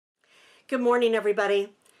Good morning,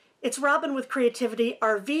 everybody. It's Robin with Creativity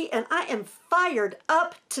RV, and I am fired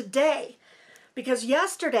up today because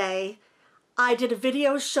yesterday I did a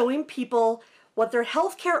video showing people what their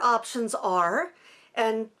healthcare options are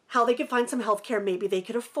and how they can find some healthcare maybe they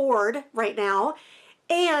could afford right now.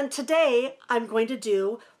 And today I'm going to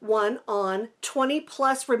do one on 20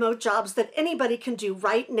 plus remote jobs that anybody can do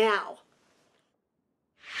right now.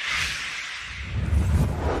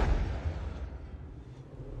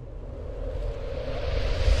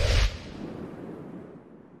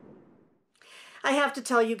 I have to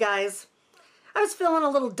tell you guys, I was feeling a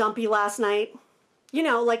little dumpy last night, you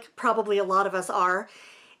know, like probably a lot of us are,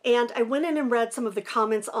 and I went in and read some of the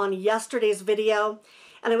comments on yesterday's video,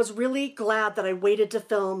 and I was really glad that I waited to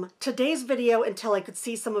film today's video until I could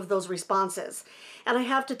see some of those responses. And I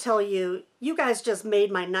have to tell you, you guys just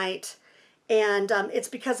made my night, and it's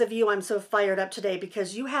because of you I'm so fired up today,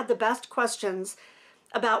 because you had the best questions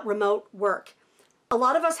about remote work. A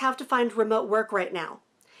lot of us have to find remote work right now.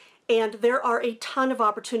 And there are a ton of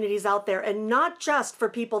opportunities out there, and not just for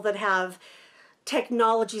people that have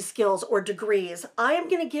technology skills or degrees. I am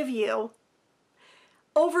going to give you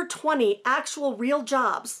over 20 actual real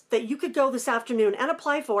jobs that you could go this afternoon and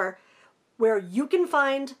apply for where you can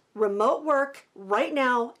find remote work right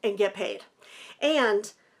now and get paid.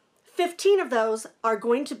 And 15 of those are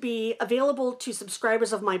going to be available to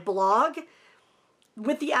subscribers of my blog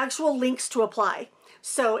with the actual links to apply.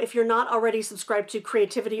 So if you're not already subscribed to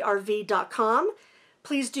creativityrv.com,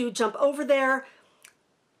 please do jump over there.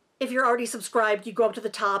 If you're already subscribed, you go up to the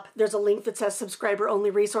top. There's a link that says subscriber only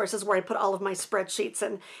resources where I put all of my spreadsheets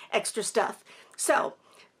and extra stuff. So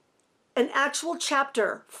an actual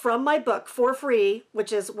chapter from my book for free,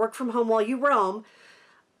 which is Work From Home While You Roam,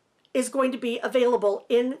 is going to be available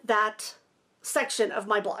in that section of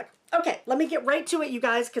my blog. Okay, let me get right to it, you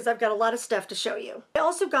guys, because I've got a lot of stuff to show you. I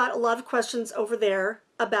also got a lot of questions over there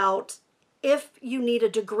about if you need a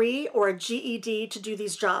degree or a GED to do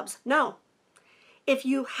these jobs. No. If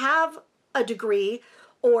you have a degree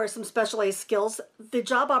or some specialized skills, the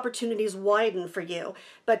job opportunities widen for you.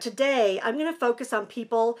 But today, I'm going to focus on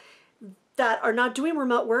people that are not doing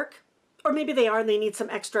remote work, or maybe they are and they need some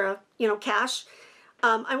extra, cash.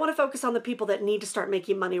 I want to focus on the people that need to start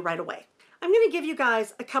making money right away. I'm going to give you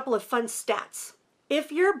guys a couple of fun stats.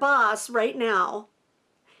 If your boss right now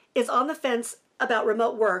is on the fence about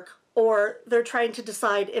remote work, or they're trying to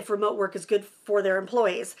decide if remote work is good for their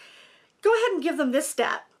employees, go ahead and give them this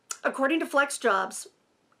stat. According to FlexJobs,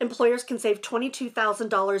 employers can save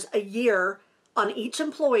 $22,000 a year on each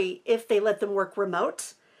employee if they let them work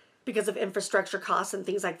remote because of infrastructure costs and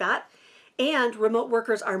things like that. And remote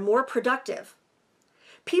workers are more productive.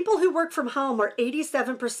 People who work from home are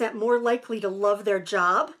 87% more likely to love their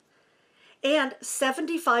job, and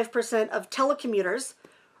 75% of telecommuters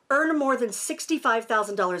earn more than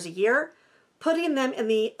 $65,000 a year, putting them in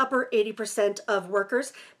the upper 80% of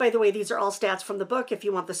workers. By the way, these are all stats from the book. If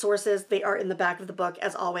you want the sources, they are in the back of the book.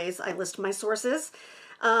 As always, I list my sources.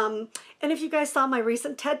 And if you guys saw my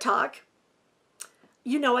recent TED Talk,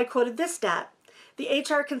 you know I quoted this stat. The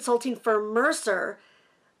HR consulting firm Mercer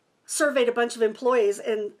surveyed a bunch of employees,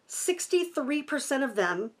 and 63% of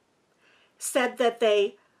them said that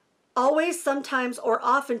they always, sometimes, or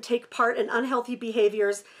often take part in unhealthy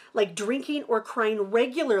behaviors like drinking or crying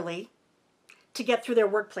regularly to get through their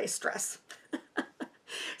workplace stress.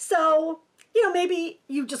 So, maybe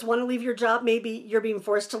you just want to leave your job. Maybe you're being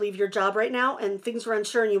forced to leave your job right now and things are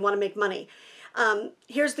unsure and you want to make money.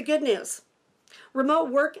 Here's the good news. Remote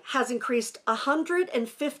work has increased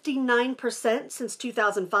 159% since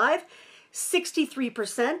 2005.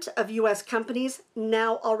 63% of U.S. companies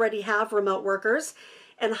now already have remote workers,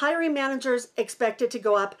 and hiring managers expect it to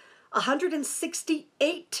go up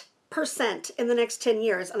 168% in the next 10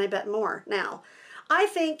 years, and I bet more now. I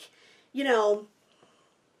think,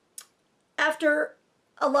 after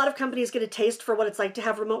a lot of companies get a taste for what it's like to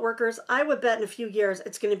have remote workers, I would bet in a few years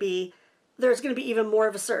there's going to be even more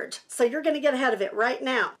of a surge. So you're going to get ahead of it right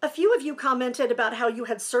now. A few of you commented about how you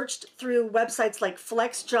had searched through websites like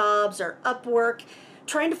FlexJobs or Upwork,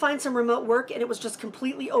 trying to find some remote work, and it was just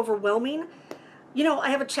completely overwhelming. I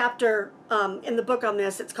have a chapter in the book on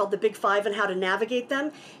this. It's called The Big Five and How to Navigate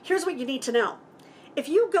Them. Here's what you need to know. If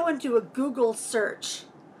you go and do a Google search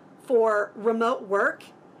for remote work,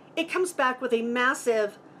 it comes back with a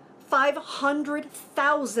massive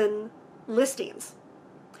 500,000 listings.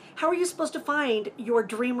 How are you supposed to find your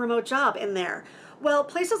dream remote job in there? Well,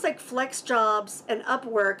 places like FlexJobs and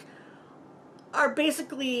Upwork are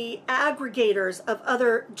basically aggregators of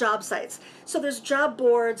other job sites. So there's job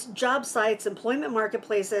boards, job sites, employment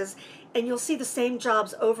marketplaces, and you'll see the same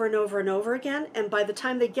jobs over and over and over again, and by the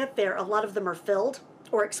time they get there, a lot of them are filled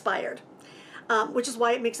or expired, which is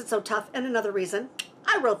why it makes it so tough, and another reason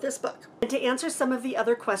I wrote this book. And to answer some of the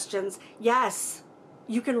other questions, yes,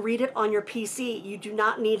 you can read it on your PC. You do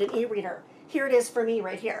not need an e-reader. Here it is for me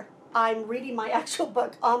right here. I'm reading my actual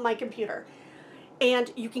book on my computer.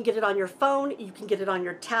 And you can get it on your phone, you can get it on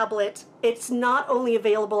your tablet. It's not only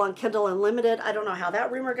available on Kindle Unlimited. I don't know how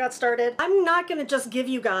that rumor got started. I'm not gonna just give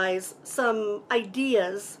you guys some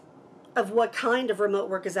ideas of what kind of remote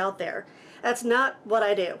work is out there. That's not what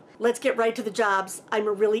I do. Let's get right to the jobs. I'm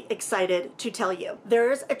really excited to tell you.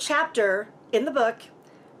 There's a chapter in the book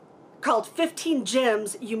called 15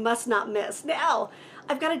 Gems You Must Not Miss. Now,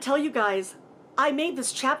 I've got to tell you guys, I made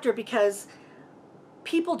this chapter because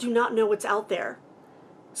people do not know what's out there.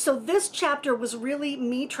 So this chapter was really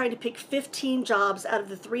me trying to pick 15 jobs out of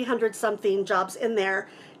the 300-something jobs in there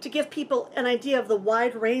to give people an idea of the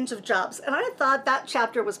wide range of jobs. And I thought that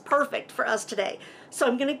chapter was perfect for us today. So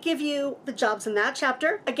I'm going to give you the jobs in that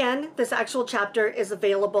chapter. Again, this actual chapter is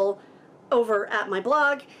available over at my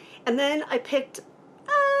blog. And then I picked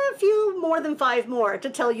a few more than 5 more to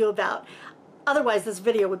tell you about. Otherwise, this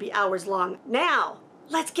video would be hours long. Now,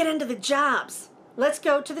 let's get into the jobs. Let's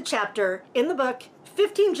go to the chapter in the book,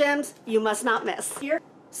 15 Gems You Must Not Miss. Here,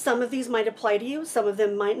 some of these might apply to you, some of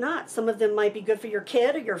them might not. Some of them might be good for your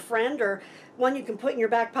kid or your friend or one you can put in your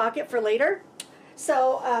back pocket for later.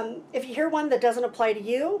 So if you hear one that doesn't apply to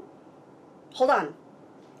you, hold on.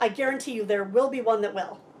 I guarantee you there will be one that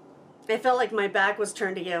will. I felt like my back was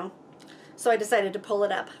turned to you, so I decided to pull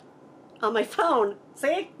it up on my phone.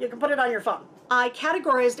 See? You can put it on your phone. I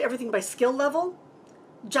categorized everything by skill level,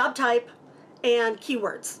 job type, and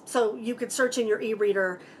keywords. So you could search in your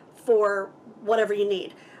e-reader for whatever you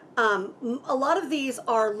need. A lot of these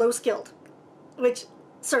are low skilled, which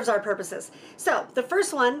serves our purposes. So the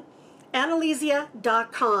first one,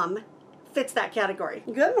 Annalesia.com, fits that category.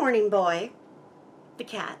 Good morning, boy. The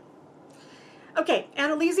cat. Okay,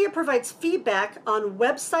 Annalesia provides feedback on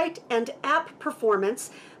website and app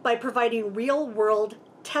performance by providing real-world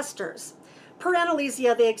testers. Per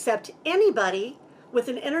Annalesia, they accept anybody with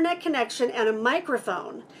an internet connection and a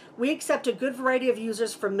microphone. We accept a good variety of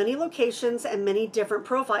users from many locations and many different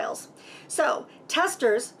profiles. So,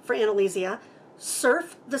 testers for Annalesia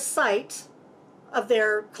surf the site of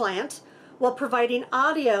their client while providing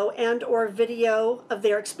audio and or video of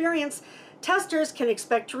their experience. Testers can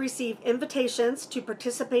expect to receive invitations to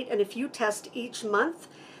participate in a few tests each month.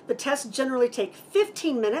 The tests generally take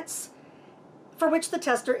 15 minutes, for which the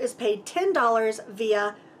tester is paid $10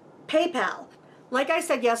 via PayPal. Like I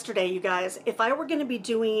said yesterday, you guys, if I were going to be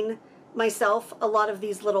doing myself a lot of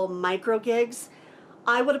these little micro gigs,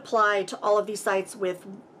 I would apply to all of these sites with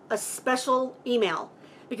a special email,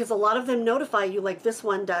 because a lot of them notify you, like this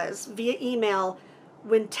one does, via email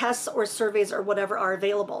when tests or surveys or whatever are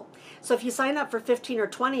available. So if you sign up for 15 or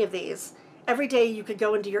 20 of these, every day you could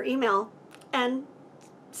go into your email and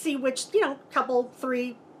see which, couple,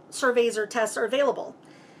 3 surveys or tests are available.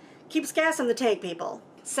 Keeps gas in the tank, people.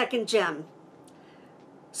 Second gem.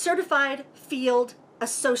 Certified Field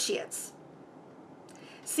Associates.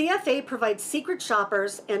 CFA provides secret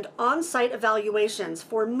shoppers and on-site evaluations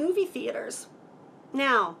for movie theaters.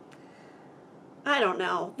 Now, I don't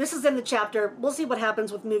know. This is in the chapter. We'll see what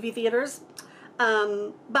happens with movie theaters.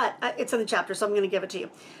 But it's in the chapter, so I'm going to give it to you.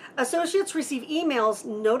 Associates receive emails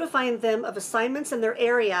notifying them of assignments in their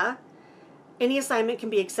area. Any assignment can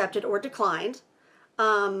be accepted or declined.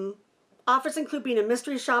 Offers include being a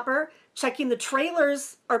mystery shopper, checking the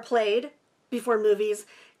trailers are played before movies,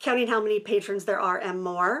 counting how many patrons there are, and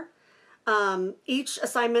more. Each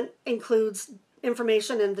assignment includes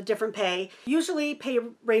information and the different pay. Usually pay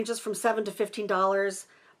ranges from $7 to $15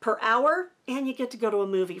 per hour, and you get to go to a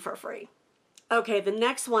movie for free. Okay, the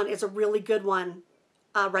next one is a really good one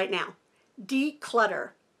right now.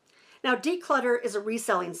 Declutter. Now, Declutter is a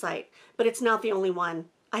reselling site, but it's not the only one.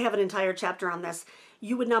 I have an entire chapter on this.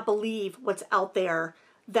 You would not believe what's out there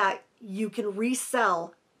that you can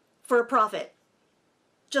resell for a profit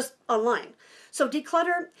just online. So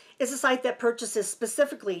Declutter is a site that purchases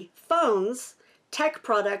specifically phones, tech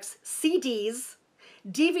products, CDs,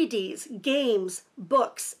 DVDs, games,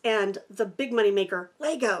 books, and the big money maker,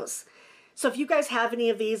 Legos. So if you guys have any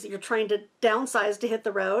of these that you're trying to downsize to hit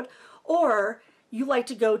the road, or you like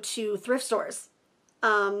to go to thrift stores,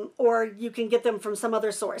 or you can get them from some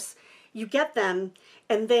other source, you get them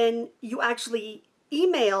and then you actually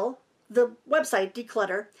email the website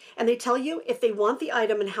Declutter and they tell you if they want the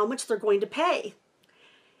item and how much they're going to pay.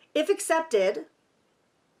 If accepted,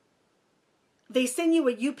 they send you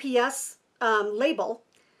a UPS label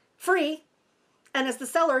free, And as the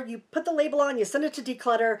seller, you put the label on, you send it to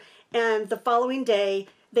Declutter, and the following day,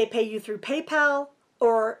 they pay you through PayPal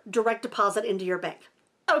or direct deposit into your bank.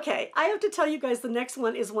 Okay, I have to tell you guys the next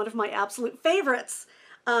one is one of my absolute favorites.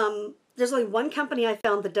 There's only one company I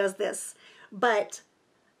found that does this, but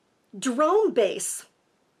Drone Base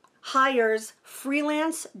hires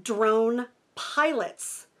freelance drone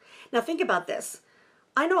pilots. Now think about this.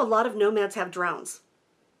 I know a lot of nomads have drones.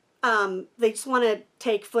 They just want to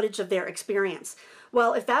take footage of their experience.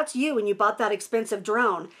 Well, if that's you and you bought that expensive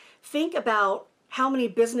drone, think about how many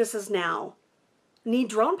businesses now need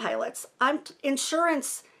drone pilots.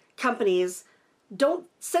 Insurance companies don't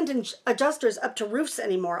send adjusters up to roofs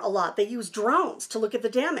anymore a lot. They use drones to look at the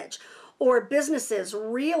damage. Or businesses,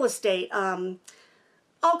 real estate,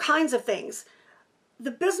 all kinds of things.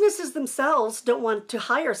 The businesses themselves don't want to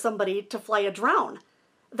hire somebody to fly a drone.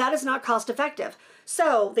 That is not cost effective.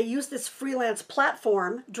 So they use this freelance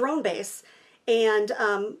platform, Drone Base, and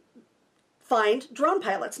find drone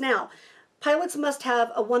pilots. Now, pilots must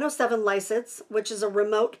have a 107 license, which is a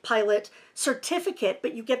remote pilot certificate,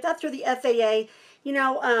 but you get that through the FAA. You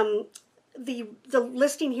know, the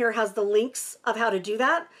listing here has the links of how to do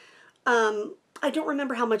that. I don't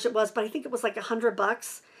remember how much it was, but I think it was like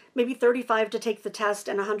 $100, maybe $35 to take the test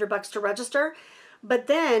and $100 to register. But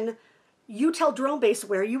then you tell Drone Base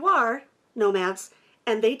where you are, nomads,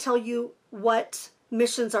 and they tell you what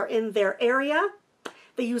missions are in their area.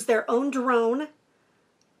 They use their own drone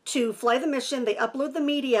to fly the mission. They upload the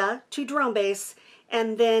media to Drone Base,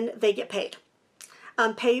 and then they get paid.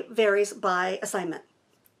 Pay varies by assignment.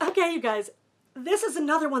 Okay, you guys, this is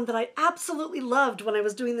another one that I absolutely loved when I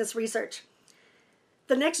was doing this research.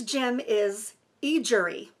 The next gem is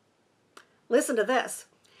eJury. Listen to this.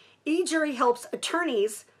 eJury helps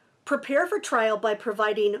attorneys prepare for trial by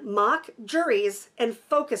providing mock juries and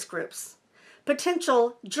focus groups.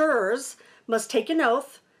 Potential jurors must take an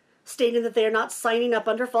oath stating that they are not signing up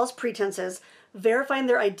under false pretenses, verifying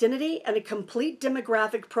their identity and a complete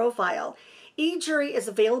demographic profile. eJury is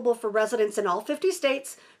available for residents in all 50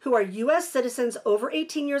 states who are U.S. citizens over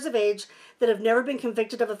 18 years of age that have never been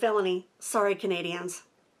convicted of a felony. Sorry, Canadians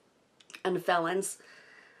and felons.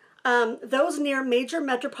 Those near major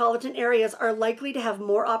metropolitan areas are likely to have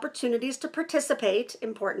more opportunities to participate,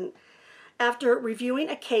 important. After reviewing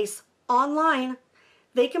a case online,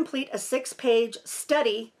 they complete a 6-page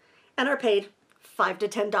study and are paid $5 to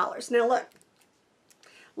 $10. Now look,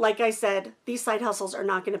 like I said, these side hustles are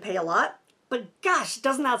not going to pay a lot, but gosh,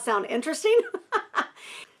 doesn't that sound interesting?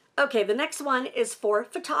 Okay, the next one is for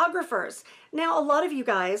photographers. Now, a lot of you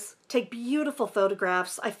guys take beautiful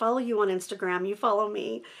photographs. I follow you on Instagram, you follow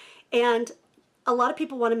me, and a lot of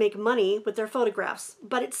people want to make money with their photographs,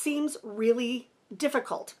 but it seems really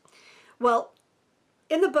difficult. Well,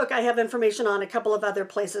 in the book, I have information on a couple of other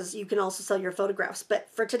places you can also sell your photographs, but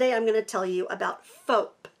for today, I'm going to tell you about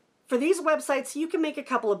FOAP. For these websites, you can make a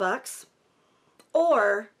couple of bucks,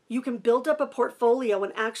 or you can build up a portfolio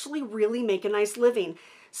and actually really make a nice living.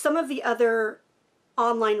 Some of the other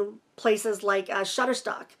online places like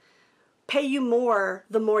Shutterstock pay you more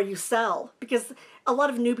the more you sell, because a lot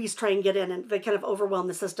of newbies try and get in and they kind of overwhelm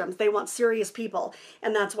the systems. They want serious people,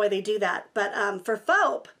 and that's why they do that. But for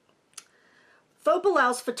FOAP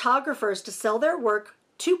allows photographers to sell their work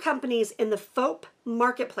to companies in the FOAP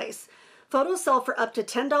marketplace. Photos sell for up to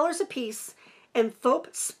 $10 a piece, and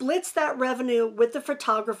FOAP splits that revenue with the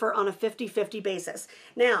photographer on a 50-50 basis.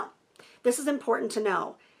 Now, this is important to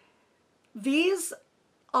know. These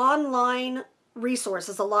online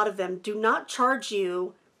resources, a lot of them, do not charge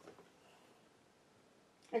you.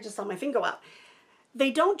 I just saw my finger go out.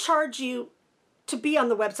 They don't charge you to be on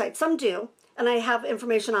the website. Some do, and I have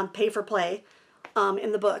information on pay for play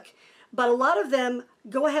in the book. But a lot of them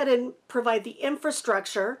go ahead and provide the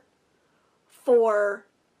infrastructure for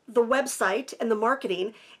the website and the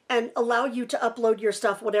marketing and allow you to upload your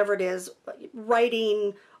stuff, whatever it is,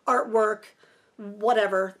 writing, artwork,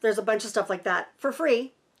 whatever. There's a bunch of stuff like that for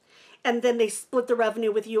free. And then they split the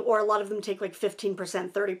revenue with you, or a lot of them take like 15%,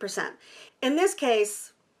 30%. In this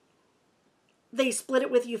case, they split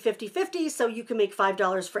it with you 50-50, so you can make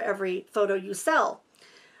 $5 for every photo you sell.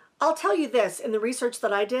 I'll tell you this, in the research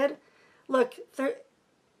that I did, look,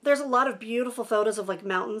 there's a lot of beautiful photos of like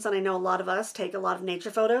mountains, and I know a lot of us take a lot of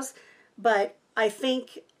nature photos, but I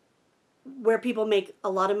think where people make a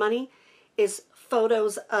lot of money is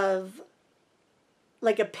photos of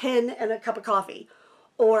like a pen and a cup of coffee.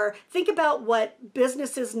 Or think about what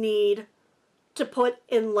businesses need to put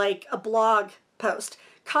in like a blog post.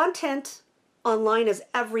 Content online is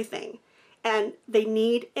everything, and they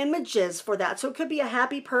need images for that. So it could be a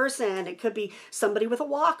happy person, it could be somebody with a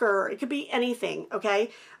walker, it could be anything,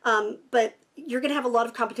 okay? But you're going to have a lot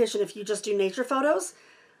of competition if you just do nature photos.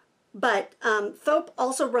 But THOP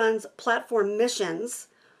also runs platform missions,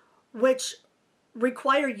 which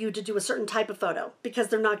require you to do a certain type of photo because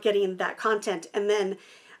they're not getting that content. And then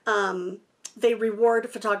they reward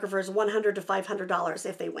photographers $100 to $500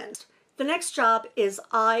 if they win. The next job is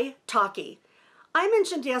italki. I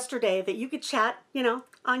mentioned yesterday that you could chat,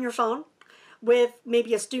 on your phone with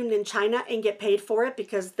maybe a student in China and get paid for it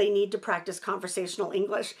because they need to practice conversational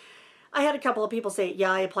English. I had a couple of people say,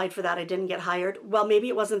 yeah, I applied for that. I didn't get hired. Well, maybe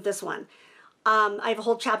it wasn't this one. I have a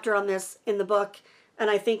whole chapter on this in the book, and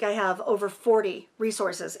I think I have over 40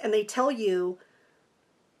 resources, and they tell you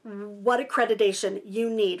what accreditation you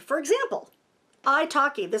need. For example,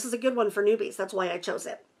 italki. This is a good one for newbies. That's why I chose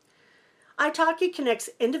it. italki connects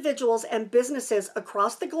individuals and businesses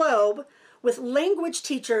across the globe with language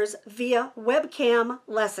teachers via webcam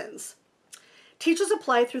lessons. Teachers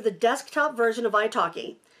apply through the desktop version of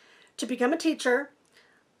italki. To become a teacher,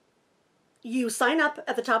 you sign up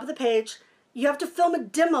at the top of the page. You have to film a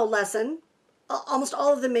demo lesson. Almost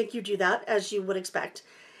all of them make you do that, as you would expect.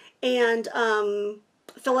 And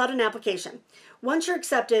fill out an application. Once you're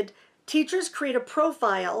accepted, teachers create a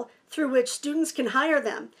profile through which students can hire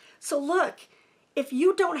them. So look, if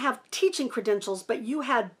you don't have teaching credentials, but you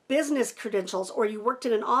had business credentials, or you worked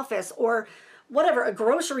in an office, or whatever, a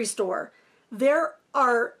grocery store, there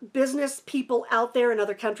are business people out there in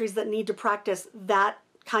other countries that need to practice that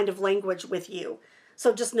kind of language with you.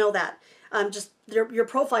 So just know that. Your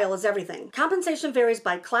profile is everything. Compensation varies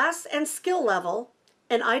by class and skill level,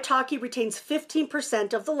 and italki retains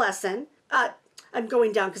 15% of the lesson. I'm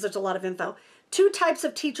going down because there's a lot of info. 2 types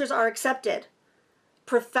of teachers are accepted: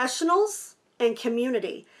 professionals and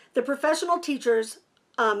community. The professional teachers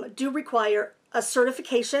do require a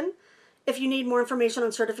certification. If you need more information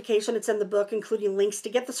on certification, it's in the book, including links to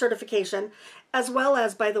get the certification, as well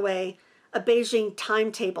as, by the way, a Beijing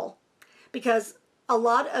timetable. Because a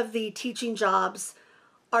lot of the teaching jobs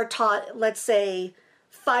are taught, let's say,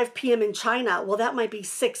 5 p.m. in China. Well, that might be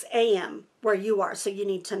 6 a.m. where you are, so you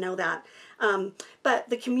need to know that. But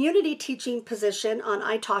the community teaching position on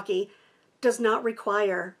italki does not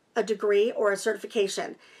require a degree or a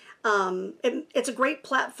certification. It's a great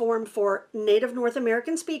platform for native North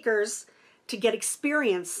American speakers to get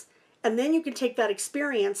experience, and then you can take that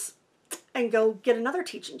experience and go get another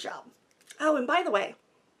teaching job. Oh, and by the way,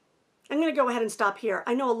 I'm going to go ahead and stop here.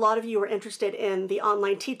 I know a lot of you are interested in the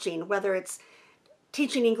online teaching, whether it's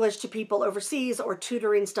teaching English to people overseas or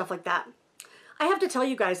tutoring, stuff like that. I have to tell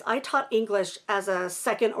you guys, I taught English as a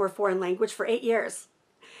second or foreign language for 8 years.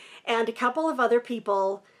 And a couple of other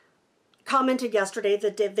people commented yesterday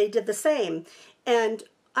that they did the same. And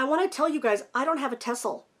I want to tell you guys, I don't have a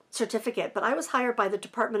TESOL certificate, but I was hired by the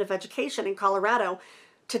Department of Education in Colorado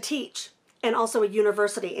to teach, and also a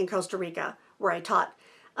university in Costa Rica where I taught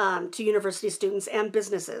to university students and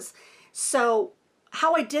businesses. So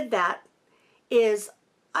how I did that is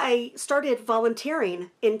I started volunteering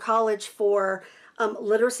in college for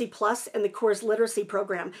Literacy Plus and the Course Literacy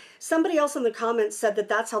Program. Somebody else in the comments said that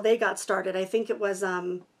that's how they got started. I think it was,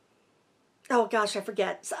 oh gosh, I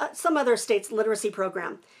forget, some other state's literacy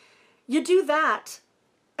program. You do that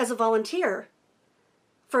as a volunteer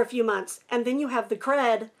for a few months, and then you have the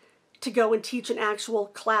cred to go and teach an actual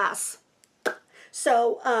class.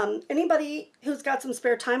 So anybody who's got some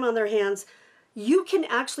spare time on their hands, you can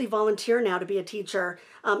actually volunteer now to be a teacher,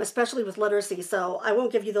 especially with literacy. So I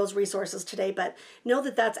won't give you those resources today, but know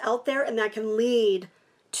that that's out there, and that can lead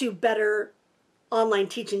to better online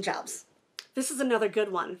teaching jobs. This is another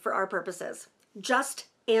good one for our purposes. Just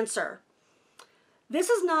answer. This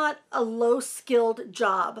is not a low-skilled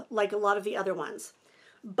job like a lot of the other ones,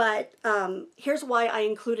 but here's why I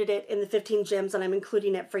included it in the 15 gems, and I'm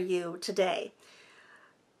including it for you today.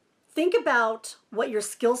 Think about what your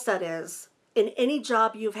skill set is in any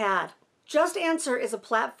job you've had. Just Answer is a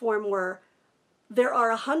platform where there are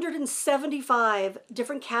 175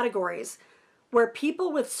 different categories where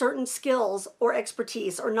people with certain skills or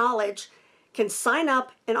expertise or knowledge can sign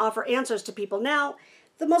up and offer answers to people. Now,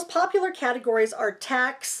 the most popular categories are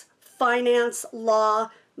tax, finance,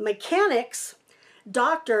 law, mechanics,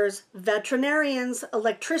 doctors, veterinarians,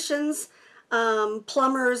 electricians,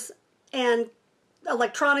 plumbers, and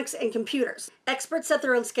electronics and computers. Experts set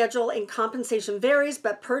their own schedule and compensation varies,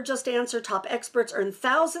 but per Just Answer, top experts earn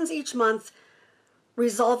thousands each month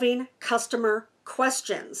resolving customer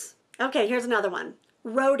questions. Okay, here's another one.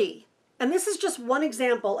 Roadie. And this is just one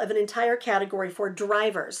example of an entire category for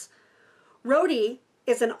drivers. Roadie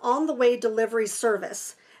is an on-the-way delivery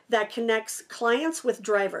service that connects clients with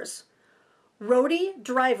drivers. Roadie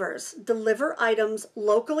drivers deliver items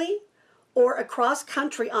locally or across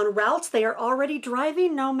country on routes they are already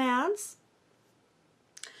driving, nomads.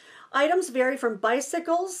 Items vary from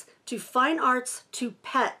bicycles to fine arts to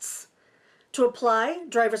pets. To apply,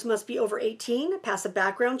 drivers must be over 18, pass a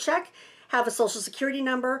background check, have a social security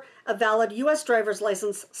number, a valid U.S. driver's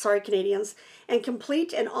license, sorry Canadians, and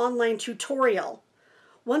complete an online tutorial.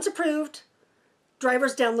 Once approved,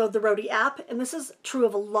 drivers download the Roadie app, and this is true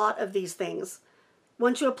of a lot of these things.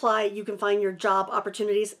 Once you apply, you can find your job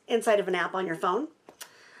opportunities inside of an app on your phone.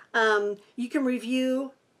 You can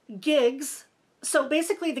review gigs. So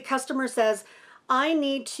basically the customer says, I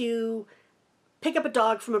need to pick up a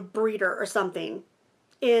dog from a breeder or something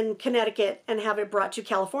in Connecticut and have it brought to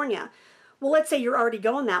California. Well, let's say you're already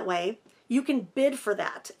going that way. You can bid for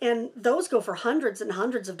that. And those go for hundreds and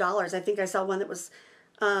hundreds of dollars. I think I saw one that was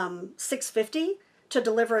 $650 to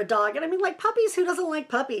deliver a dog. And I mean, like puppies, who doesn't like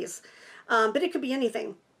puppies? But it could be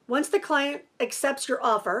anything. Once the client accepts your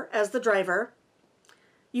offer as the driver,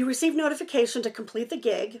 you receive notification to complete the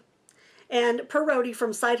gig. And per Roadie,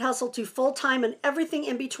 from side hustle to full-time and everything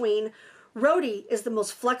in between, Roadie is the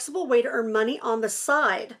most flexible way to earn money on the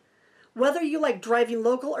side. Whether you like driving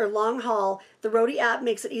local or long haul, the Roadie app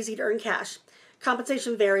makes it easy to earn cash.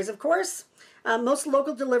 Compensation varies, of course. Most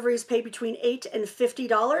local deliveries pay between $8 and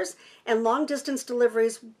 $50, and long distance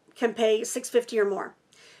deliveries can pay $650 or more.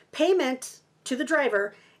 Payment to the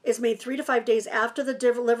driver is made 3 to 5 days after the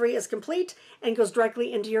delivery is complete and goes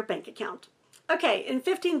directly into your bank account. Okay, in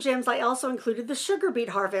 15 gems, I also included the sugar beet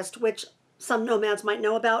harvest, which some nomads might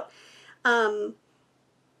know about.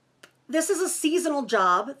 This is a seasonal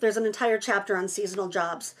job. There's an entire chapter on seasonal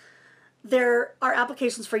jobs. There are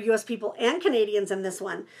applications for U.S. people and Canadians in this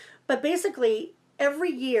one. But basically,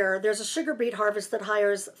 every year, there's a sugar beet harvest that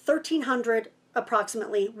hires 1,300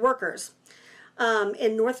 approximately workers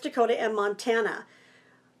in North Dakota and Montana.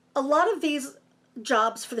 A lot of these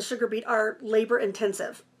jobs for the sugar beet are labor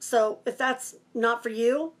intensive. So if that's not for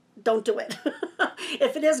you, don't do it.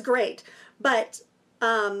 If it is, great. But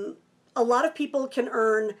a lot of people can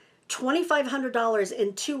earn $2,500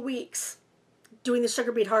 in 2 weeks doing the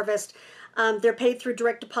sugar beet harvest. They're paid through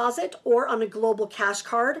direct deposit or on a global cash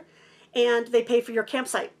card, and they pay for your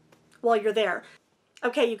campsite while you're there.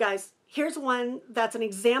 Okay, you guys, here's one that's an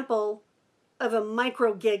example of a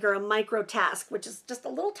micro gig or a micro task, which is just a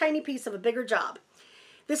little tiny piece of a bigger job.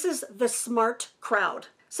 This is the Smart Crowd.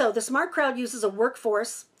 So the Smart Crowd uses a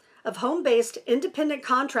workforce of home-based independent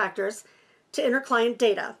contractors to enter client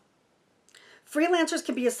data. Freelancers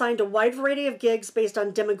can be assigned a wide variety of gigs based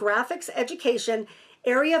on demographics, education,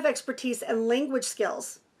 area of expertise, and language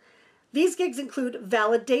skills. These gigs include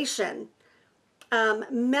validation,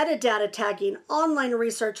 metadata tagging, online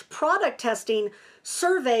research, product testing,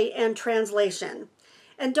 survey, and translation.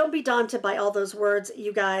 And don't be daunted by all those words,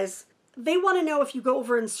 you guys. They want to know if you go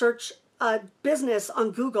over and search a business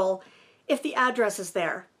on Google, if the address is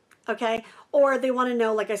there, okay? Or they want to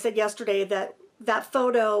know, like I said yesterday, that that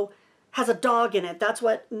photo has a dog in it. That's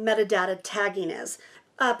what metadata tagging is.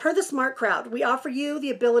 Per the Smart Crowd, we offer you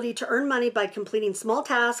the ability to earn money by completing small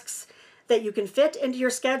tasks that you can fit into your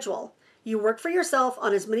schedule. You work for yourself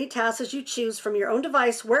on as many tasks as you choose from your own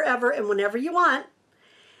device, wherever and whenever you want.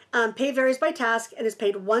 Pay varies by task and is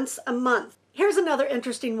paid once a month. Here's another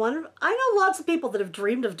interesting one. I know lots of people that have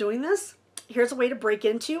dreamed of doing this. Here's a way to break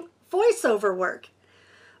into voiceover work.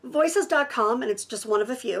 Voices.com, and it's just one of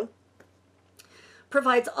a few,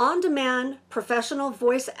 provides on-demand professional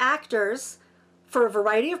voice actors for a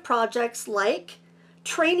variety of projects like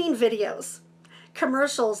training videos,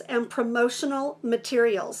 commercials, and promotional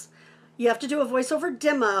materials. You have to do a voiceover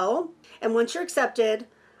demo, and once you're accepted,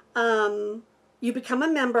 you become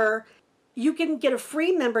a member. You can get a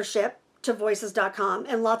free membership to Voices.com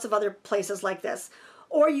and lots of other places like this,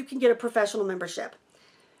 or you can get a professional membership.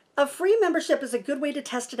 A free membership is a good way to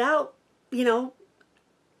test it out, you know,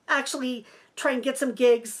 actually try and get some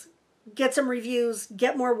gigs, get some reviews,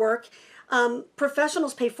 get more work.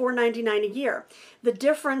 Professionals pay $4.99 a year. The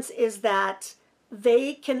difference is that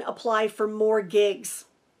they can apply for more gigs.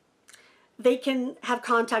 They can have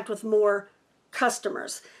contact with more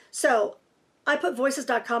customers. So I put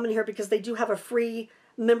Voices.com in here because they do have a free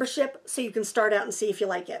membership, so you can start out and see if you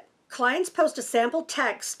like it. Clients post a sample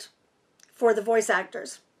text for the voice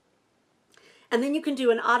actors, and then you can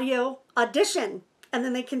do an audio audition, and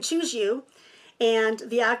then they can choose you, and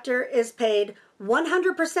the actor is paid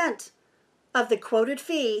 100% of the quoted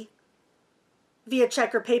fee via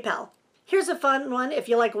check or PayPal. Here's a fun one if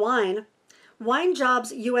you like wine. Wine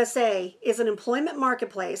Jobs USA is an employment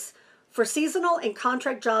marketplace for seasonal and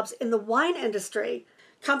contract jobs in the wine industry.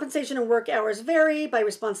 Compensation and work hours vary by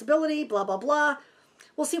responsibility, blah, blah, blah.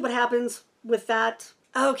 We'll see what happens with that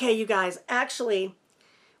Okay, you guys, actually,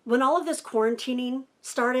 when all of this quarantining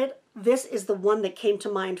started, this is the one that came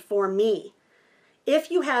to mind for me.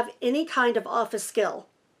 If you have any kind of office skill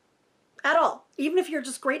at all, even if you're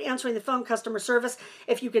just great answering the phone, customer service,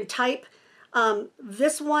 if you can type,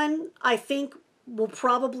 this one I think will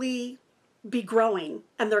probably be growing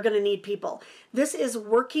and they're going to need people. This is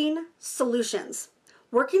Working Solutions.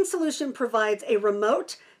 Working Solution provides a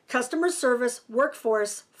remote customer service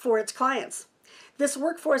workforce for its clients. This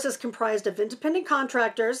workforce is comprised of independent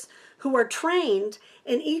contractors who are trained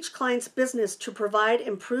in each client's business to provide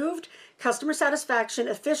improved customer satisfaction,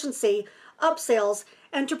 efficiency, upsells,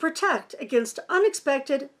 and to protect against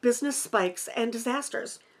unexpected business spikes and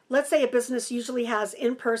disasters. Let's say a business usually has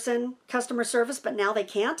in-person customer service, but now they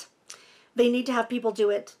can't. They need to have people do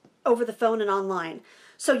it over the phone and online.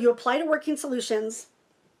 So you apply to Working Solutions,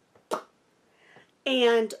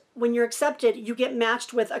 and when you're accepted, you get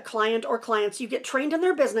matched with a client or clients. You get trained in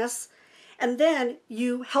their business, and then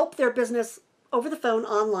you help their business over the phone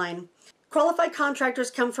online. Qualified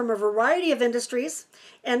contractors come from a variety of industries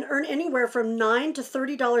and earn anywhere from $9 to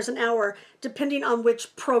 $30 an hour, depending on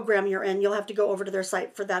which program you're in. You'll have to go over to their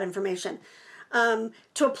site for that information. To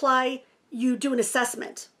apply, you do an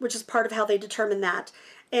assessment, which is part of how they determine that.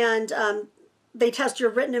 And they test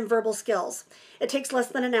your written and verbal skills. It takes less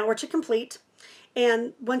than an hour to complete.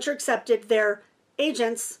 And once you're accepted, their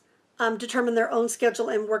agents determine their own schedule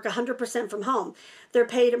and work 100% from home. They're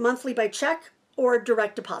paid monthly by check or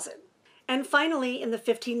direct deposit. And finally, in the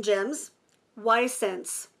 15 gems,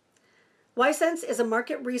 Ysense. Ysense is a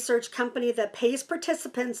market research company that pays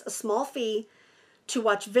participants a small fee to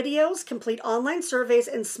watch videos, complete online surveys,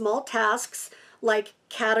 and small tasks like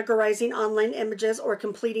categorizing online images or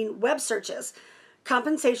completing web searches.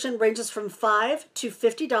 Compensation ranges from $5 to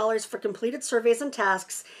 $50 for completed surveys and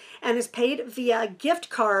tasks and is paid via a gift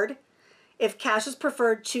card. If cash is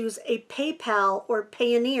preferred, choose a PayPal or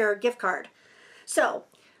Payoneer gift card. So,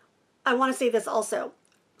 I want to say this also.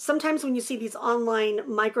 Sometimes when you see these online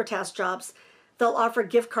microtask jobs, they'll offer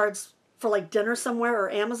gift cards for like dinner somewhere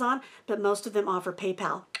or Amazon, but most of them offer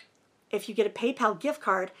PayPal. If you get a PayPal gift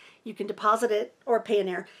card, you can deposit it, or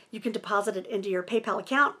Payoneer, you can deposit it into your PayPal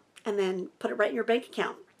account and then put it right in your bank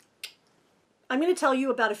account. I'm going to tell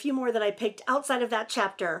you about a few more that I picked outside of that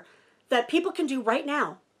chapter that people can do right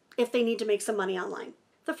now if they need to make some money online.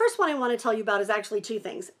 The first one I want to tell you about is actually two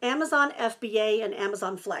things: Amazon FBA and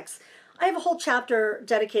Amazon Flex. I have a whole chapter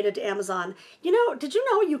dedicated to Amazon. You know, did you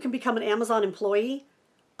know you can become an Amazon employee?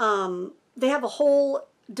 They have a whole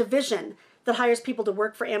division that hires people to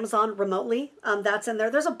work for Amazon remotely. That's in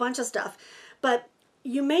there. There's a bunch of stuff. But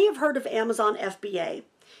you may have heard of Amazon FBA.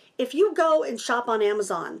 If you go and shop on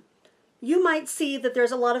Amazon, you might see that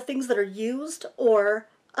there's a lot of things that are used or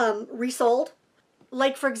resold.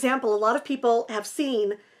 Like, for example, a lot of people have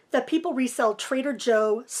seen that people resell Trader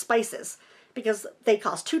Joe spices because they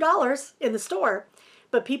cost $2 in the store.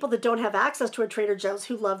 But people that don't have access to a Trader Joe's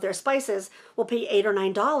who love their spices will pay $8 or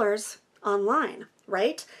 $9 online,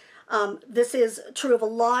 right? This is true of a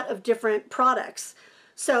lot of different products.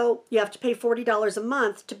 So you have to pay $40 a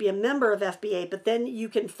month to be a member of FBA, but then you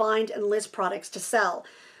can find and list products to sell.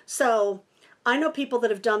 So I know people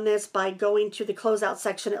that have done this by going to the closeout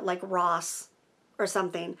section at like Ross or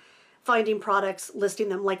something, finding products, listing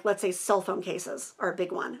them, like let's say cell phone cases are a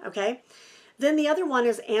big one, okay? Then the other one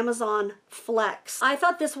is Amazon Flex. I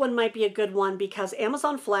thought this one might be a good one because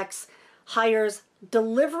Amazon Flex hires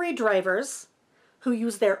delivery drivers who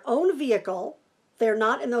use their own vehicle, they're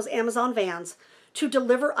not in those Amazon vans, to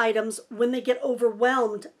deliver items when they get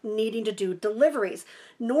overwhelmed needing to do deliveries.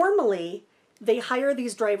 Normally, they hire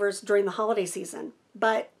these drivers during the holiday season,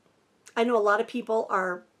 but I know a lot of people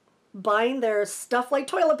are buying their stuff like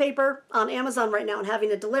toilet paper on Amazon right now and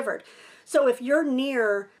having it delivered. So if you're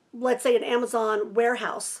near, let's say, an Amazon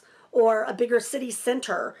warehouse or a bigger city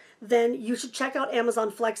center, then you should check out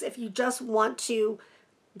Amazon Flex if you just want to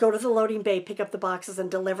go to the loading bay, pick up the boxes,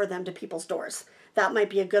 and deliver them to people's doors. That might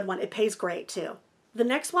be a good one. It pays great too. The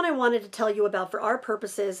next one I wanted to tell you about for our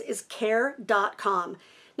purposes is Care.com.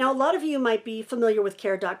 Now, a lot of you might be familiar with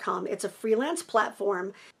Care.com. It's a freelance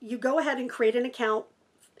platform. You go ahead and create an account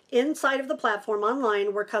inside of the platform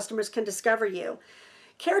online where customers can discover you.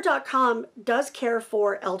 Care.com does care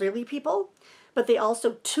for elderly people, but they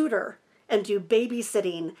also tutor and do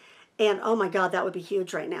babysitting. And oh my God, that would be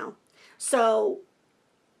huge right now. So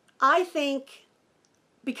I think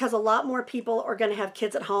because a lot more people are going to have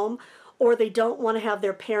kids at home, or they don't want to have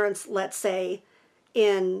their parents, let's say,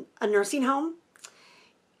 in a nursing home,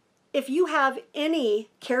 if you have any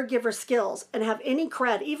caregiver skills and have any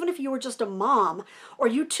cred, even if you were just a mom or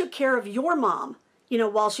you took care of your mom, you know,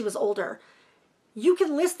 while she was older, you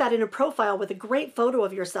can list that in a profile with a great photo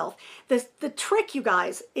of yourself. The trick, you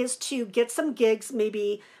guys, is to get some gigs,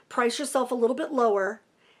 maybe price yourself a little bit lower,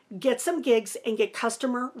 get some gigs, and get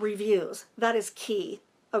customer reviews. That is key,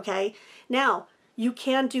 okay? Now, you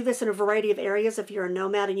can do this in a variety of areas if you're a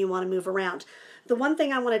nomad and you want to move around. The one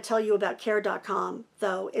thing I want to tell you about care.com,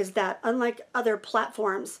 though, is that unlike other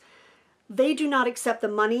platforms, they do not accept the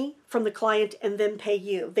money from the client and then pay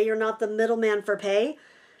you. They are not the middleman for pay.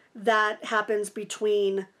 That happens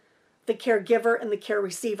between the caregiver and the care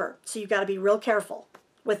receiver. So you got to be real careful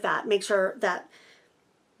with that. Make sure that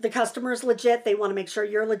the customer is legit. They want to make sure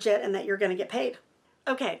you're legit and that you're going to get paid.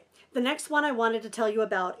 Okay, the next one I wanted to tell you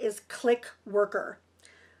about is ClickWorker.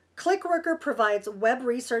 ClickWorker provides web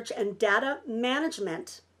research and data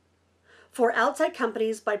management for outside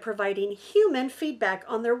companies by providing human feedback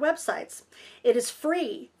on their websites. It is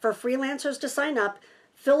free for freelancers to sign up,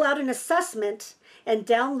 fill out an assessment, and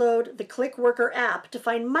download the ClickWorker app to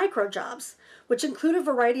find micro jobs, which include a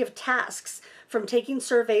variety of tasks from taking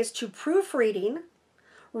surveys to proofreading,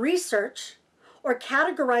 research, or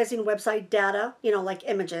categorizing website data, like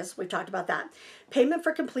images. We've talked about that. Payment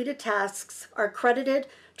for completed tasks are credited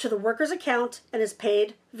to the worker's account and is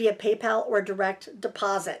paid via PayPal or direct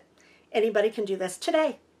deposit. Anybody can do this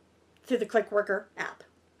today through the ClickWorker app.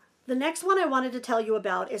 The next one I wanted to tell you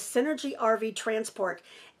about is Synergy RV Transport.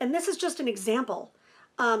 And this is just an example.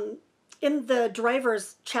 In the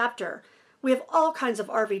drivers chapter, we have all kinds of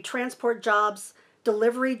RV transport jobs,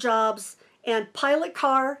 delivery jobs, and pilot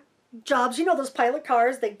car jobs. You know those pilot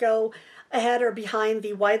cars that go ahead or behind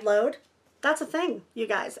the wide load? That's a thing, you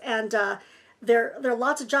guys. And there are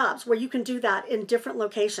lots of jobs where you can do that in different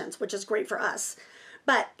locations, which is great for us.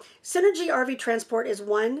 But Synergy RV Transport is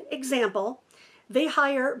one example. They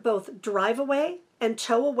hire both drive-away and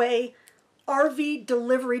tow-away RV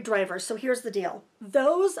delivery drivers. So here's the deal.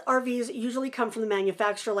 Those RVs usually come from the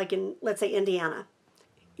manufacturer, like in, let's say, Indiana.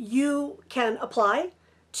 You can apply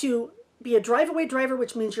to be a drive-away driver,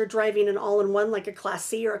 which means you're driving an all-in-one, like a Class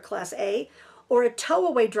C or a Class A, or a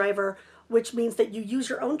tow-away driver, which means that you use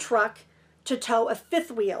your own truck to tow a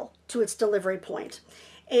fifth wheel to its delivery point.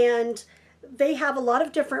 And they have a lot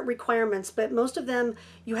of different requirements, but most of them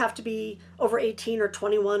you have to be over 18 or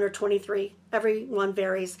 21 or 23. Everyone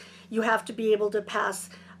varies. You have to be able to pass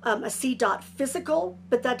a CDOT physical,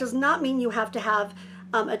 but that does not mean you have to have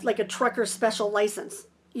like a trucker special license.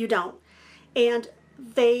 You don't. And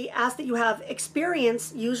they ask that you have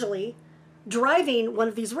experience, usually, driving one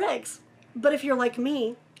of these rigs. But if you're like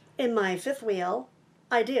me, in my fifth wheel,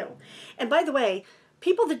 I do. And by the way,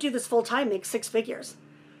 people that do this full time make six figures.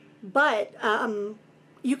 But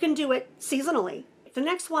you can do it seasonally. The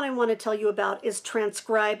next one I want to tell you about is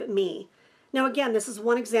Transcribe Me. Now again, this is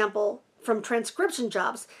one example from transcription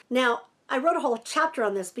jobs. Now, I wrote a whole chapter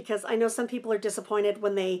on this because I know some people are disappointed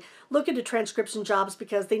when they look into transcription jobs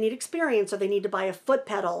because they need experience or they need to buy a foot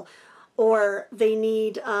pedal or they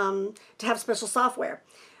need to have special software.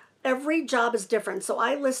 Every job is different, so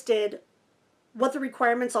I listed what the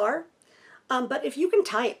requirements are. But if you can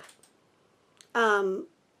type,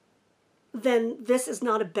 then this is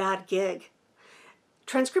not a bad gig.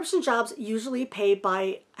 Transcription jobs usually pay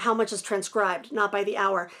by how much is transcribed, not by the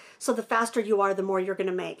hour. So the faster you are, the more you're going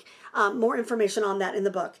to make. More information on that in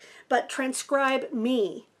the book. But Transcribe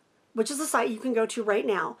Me, which is a site you can go to right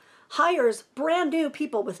now, hires brand new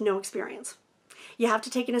people with no experience. You have to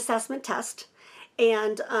take an assessment test.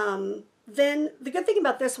 And then the good thing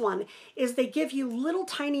about this one is they give you little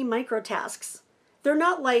tiny micro tasks. They're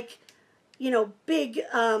not like, big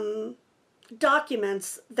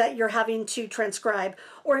documents that you're having to transcribe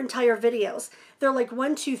or entire videos. They're like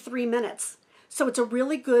 1, 2, 3 minutes. So it's a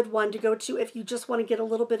really good one to go to if you just want to get a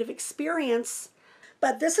little bit of experience.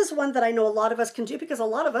 But this is one that I know a lot of us can do because a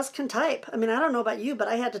lot of us can type. I mean, I don't know about you, but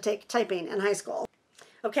I had to take typing in high school.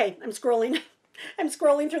 Okay, I'm scrolling. I'm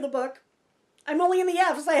scrolling through the book. I'm only in the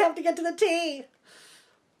F's. I have to get to the T.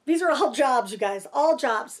 These are all jobs, you guys, all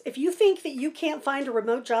jobs. If you think that you can't find a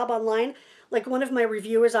remote job online, like one of my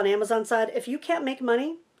reviewers on Amazon said, if you can't make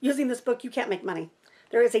money using this book, you can't make money.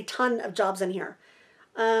 There is a ton of jobs in here.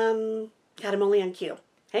 God, I'm only on Q.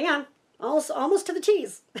 Hang on. Almost to the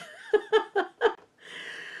T's.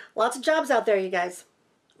 Lots of jobs out there, you guys.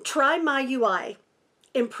 Try My UI.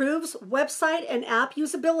 Improves website and app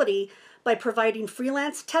usability by providing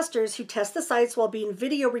freelance testers who test the sites while being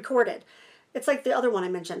video recorded. It's like the other one I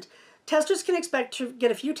mentioned. Testers can expect to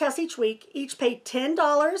get a few tests each week, each pay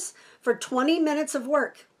 $10 for 20 minutes of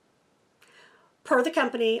work. Per the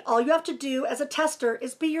company, all you have to do as a tester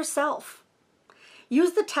is be yourself.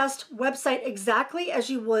 Use the test website exactly as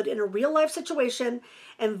you would in a real-life situation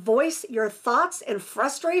and voice your thoughts and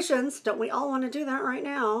frustrations, don't we all want to do that right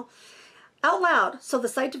now, out loud so the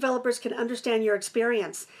site developers can understand your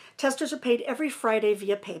experience. Testers are paid every Friday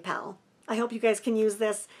via PayPal. I hope you guys can use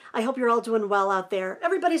this. I hope you're all doing well out there.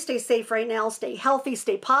 Everybody stay safe right now. Stay healthy,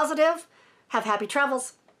 stay positive, have happy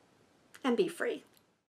travels, and be free.